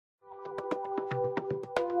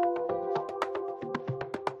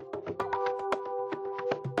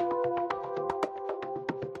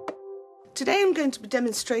Today I'm going to be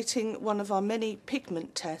demonstrating one of our many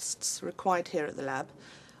pigment tests required here at the lab.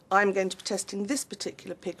 I'm going to be testing this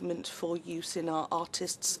particular pigment for use in our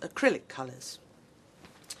artists' acrylic colours.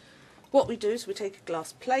 What we do is we take a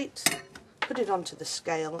glass plate, put it onto the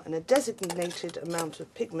scale, and a designated amount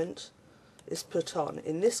of pigment is put on.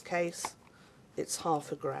 In this case it's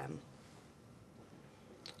 1/2 gram.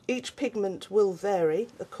 Each pigment will vary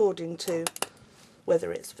according to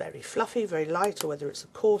whether it's very fluffy, very light, or whether it's a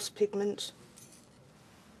coarse pigment.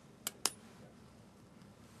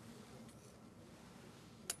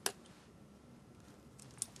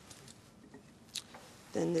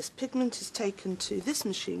 Then this pigment is taken to this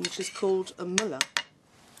machine, which is called a muller.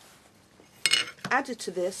 Added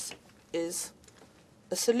to this is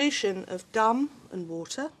a solution of gum and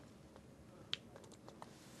water.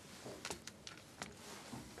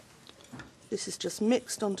 This is just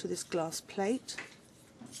mixed onto this glass plate.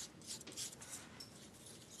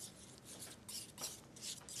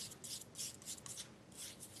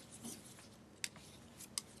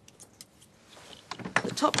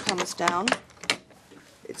 The top comes down,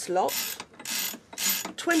 it's locked,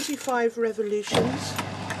 25 revolutions.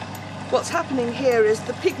 What's happening here is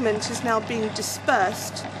the pigment is now being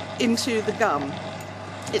dispersed into the gum.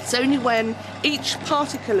 It's only when each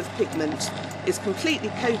particle of pigment is completely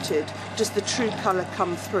coated does the true colour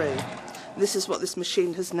come through. This is what this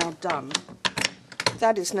machine has now done.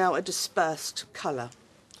 That is now a dispersed colour.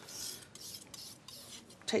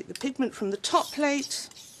 Take the pigment from the top plate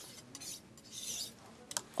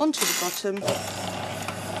onto the bottom,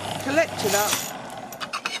 collect it up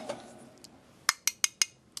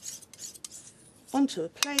onto a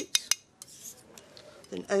plate,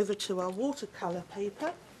 then over to our watercolour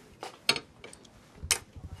paper.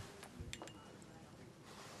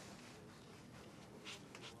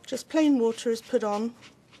 Just plain water is put on,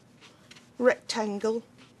 rectangle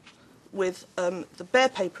with the bare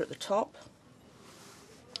paper at the top.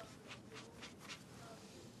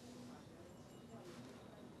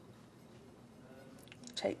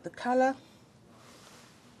 Take the colour,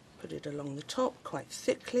 put it along the top quite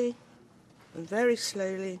thickly, and very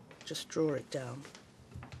slowly just draw it down.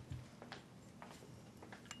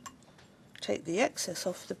 Take the excess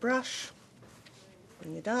off the brush,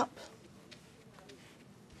 bring it up,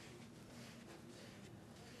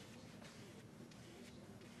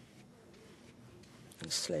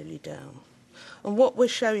 and slowly down. And what we're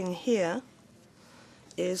showing here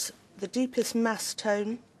is the deepest mass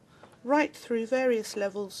tone right through various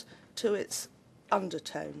levels to its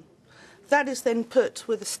undertone. That is then put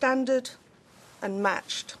with a standard and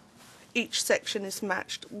matched. Each section is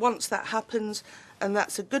matched. Once that happens, and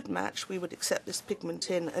that's a good match, we would accept this pigment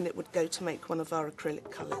in and it would go to make one of our acrylic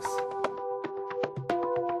colours.